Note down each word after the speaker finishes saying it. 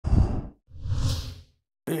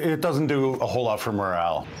it doesn't do a whole lot for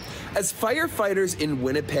morale. As firefighters in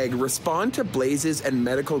Winnipeg respond to blazes and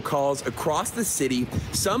medical calls across the city,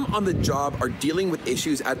 some on the job are dealing with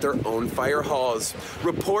issues at their own fire halls.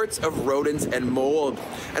 Reports of rodents and mold,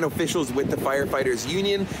 and officials with the firefighters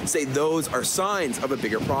union say those are signs of a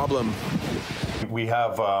bigger problem. We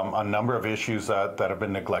have a number of issues that have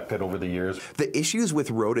been neglected over the years. The issues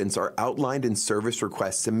with rodents are outlined in service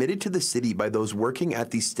requests submitted to the city by those working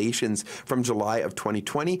at these stations from July of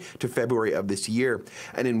 2020 to February of this year.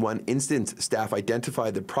 And in one instance, staff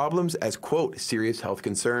identified the problems as, quote, serious health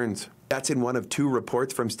concerns. That's in one of 2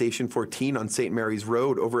 reports from Station 14 on St. Mary's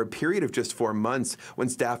Road over a period of just 4 months when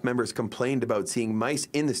staff members complained about seeing mice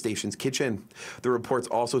in the station's kitchen. The reports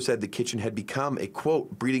also said the kitchen had become a,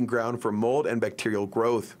 quote, breeding ground for mold and bacterial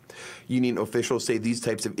growth. Union officials say these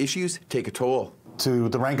types of issues take a toll. To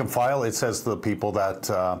the rank and file, it says to the people that,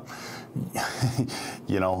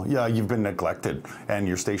 you've been neglected and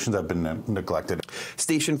your stations have been neglected.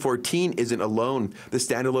 Station 14 isn't alone. The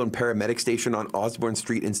standalone paramedic station on Osborne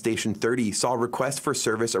Street in Station 30 saw requests for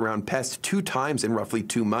service around pests 2 times in roughly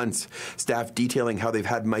 2 months. Staff detailing how they've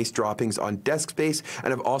had mice droppings on desk space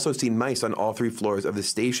and have also seen mice on all 3 floors of the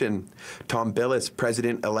station. Tom Billis,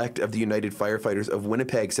 president-elect of the United Firefighters of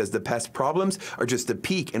Winnipeg, says the pest problems are just the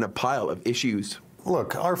peak in a pile of issues.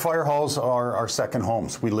 Look, our fire halls are our second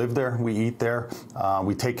homes. We live there, we eat there,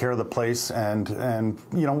 we take care of the place, and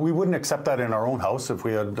we wouldn't accept that in our own house if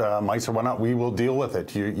we had mice or whatnot. We will deal with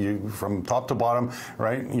it. You from top to bottom,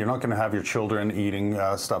 right? You're not going to have your children eating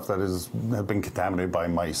stuff that have been contaminated by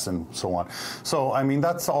mice and so on. So, I mean,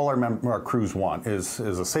 that's all our crews want is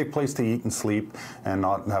a safe place to eat and sleep and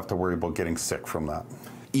not have to worry about getting sick from that.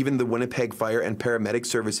 Even the Winnipeg Fire and Paramedic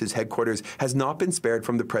Services headquarters has not been spared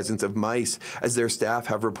from the presence of mice, as their staff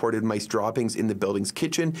have reported mice droppings in the building's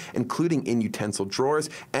kitchen, including in utensil drawers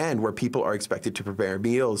and where people are expected to prepare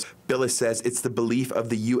meals. Billis says it's the belief of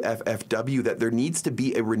the UFFW that there needs to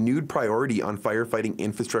be a renewed priority on firefighting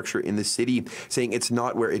infrastructure in the city, saying it's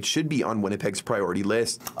not where it should be on Winnipeg's priority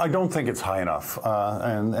list. I don't think it's high enough,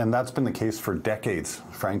 and that's been the case for decades,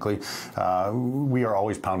 frankly. We are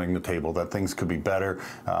always pounding the table that things could be better.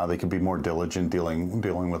 They could be more diligent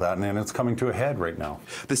dealing with that, and it's coming to a head right now.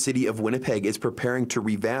 The city of Winnipeg is preparing to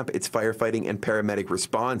revamp its firefighting and paramedic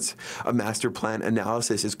response. A master plan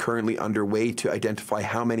analysis is currently underway to identify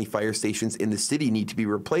how many fire stations in the city need to be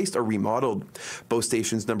replaced or remodeled. Both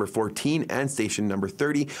stations number 14 and station number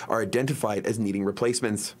 30 are identified as needing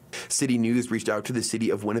replacements. City News reached out to the city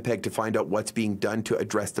of Winnipeg to find out what's being done to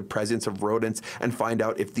address the presence of rodents and find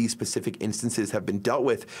out if these specific instances have been dealt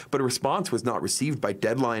with, but a response was not received by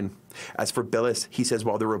deadline. As for Billis, he says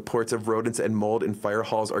while the reports of rodents and mold in fire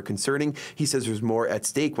halls are concerning, he says there's more at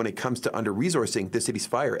stake when it comes to under-resourcing the city's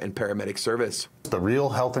fire and paramedic service. The real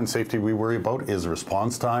health and safety we worry about is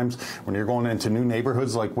response times. When you're going into new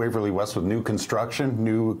neighborhoods like Waverly West with new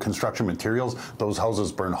construction materials, those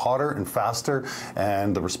houses burn hotter and faster,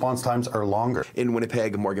 and the response times are longer. In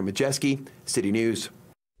Winnipeg, Morgan Majeski, City News.